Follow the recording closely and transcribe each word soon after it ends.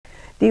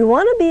Do you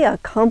want to be a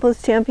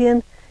compost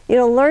champion? You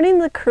know, learning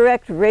the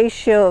correct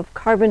ratio of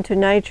carbon to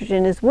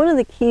nitrogen is one of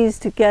the keys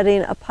to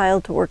getting a pile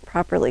to work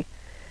properly.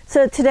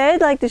 So today I'd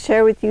like to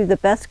share with you the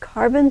best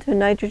carbon to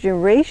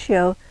nitrogen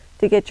ratio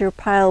to get your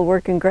pile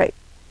working great.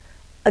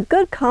 A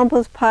good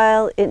compost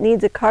pile, it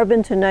needs a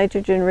carbon to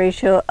nitrogen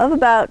ratio of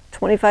about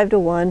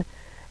 25:1,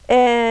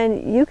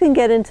 and you can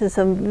get into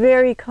some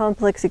very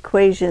complex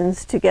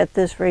equations to get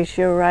this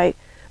ratio right.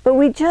 But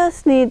we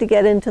just need to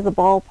get into the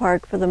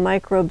ballpark for the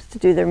microbes to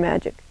do their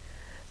magic.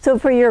 So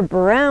for your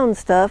brown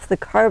stuff, the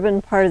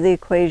carbon part of the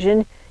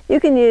equation, you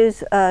can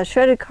use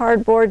shredded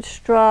cardboard,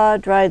 straw,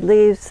 dried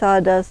leaves,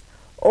 sawdust,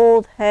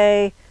 old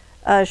hay,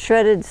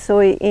 shredded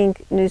soy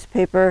ink,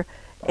 newspaper,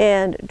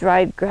 and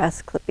dried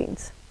grass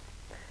clippings.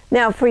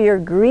 Now for your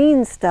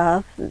green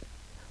stuff,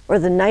 or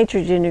the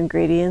nitrogen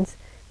ingredients,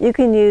 you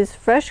can use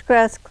fresh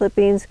grass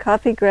clippings,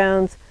 coffee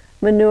grounds,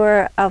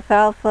 manure,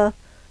 alfalfa,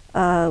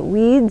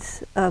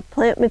 weeds,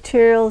 plant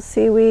materials,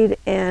 seaweed,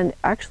 and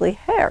actually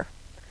hair.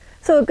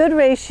 So a good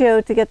ratio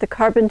to get the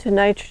carbon to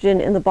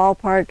nitrogen in the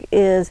ballpark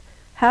is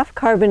half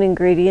carbon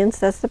ingredients,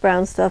 that's the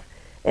brown stuff,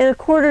 and a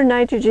quarter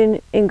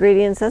nitrogen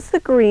ingredients, that's the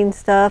green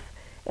stuff,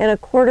 and a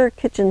quarter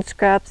kitchen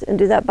scraps, and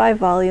do that by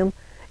volume.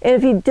 And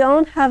if you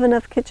don't have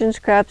enough kitchen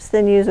scraps,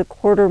 then use a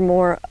quarter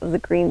more of the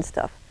green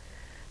stuff.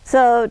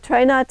 So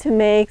try not to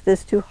make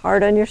this too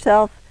hard on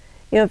yourself.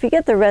 You know, if you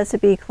get the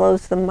recipe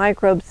close, the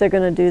microbes, they're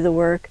going to do the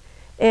work.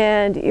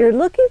 And you're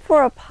looking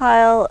for a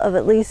pile of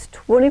at least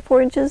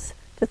 24 inches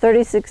to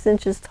 36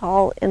 inches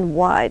tall and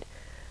wide.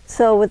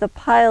 So with a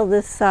pile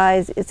this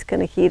size, it's going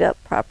to heat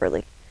up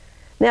properly.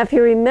 Now, if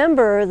you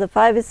remember, the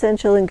 5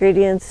 essential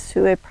ingredients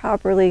to a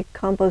properly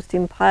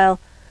composting pile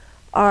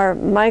are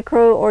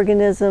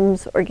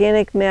microorganisms,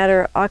 organic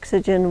matter,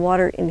 oxygen,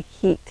 water, and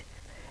heat.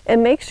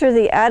 And make sure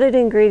the added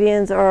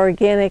ingredients are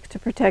organic to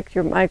protect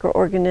your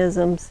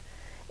microorganisms,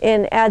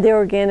 and add the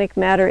organic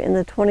matter in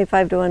the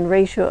 25:1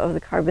 ratio of the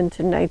carbon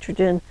to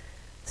nitrogen.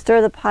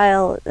 Stir the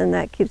pile, and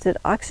that keeps it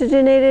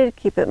oxygenated,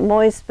 keep it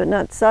moist but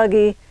not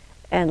soggy,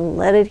 and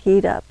let it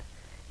heat up.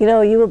 You know,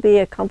 you will be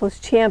a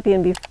compost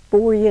champion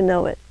before you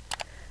know it.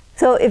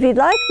 So if you'd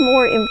like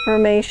more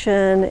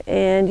information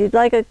and you'd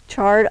like a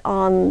chart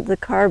on the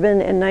carbon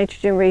and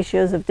nitrogen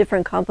ratios of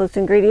different compost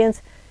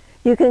ingredients,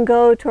 you can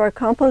go to our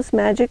Compost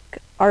Magic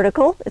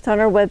article. It's on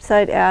our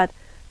website at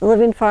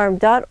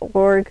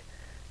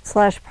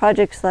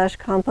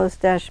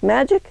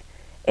thelivingfarm.org/project/compost-magic.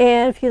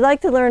 And if you'd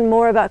like to learn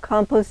more about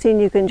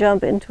composting, you can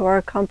jump into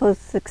our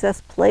Compost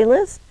Success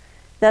playlist.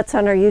 That's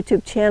on our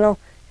YouTube channel,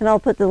 and I'll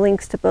put the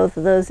links to both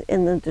of those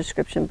in the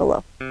description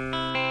below.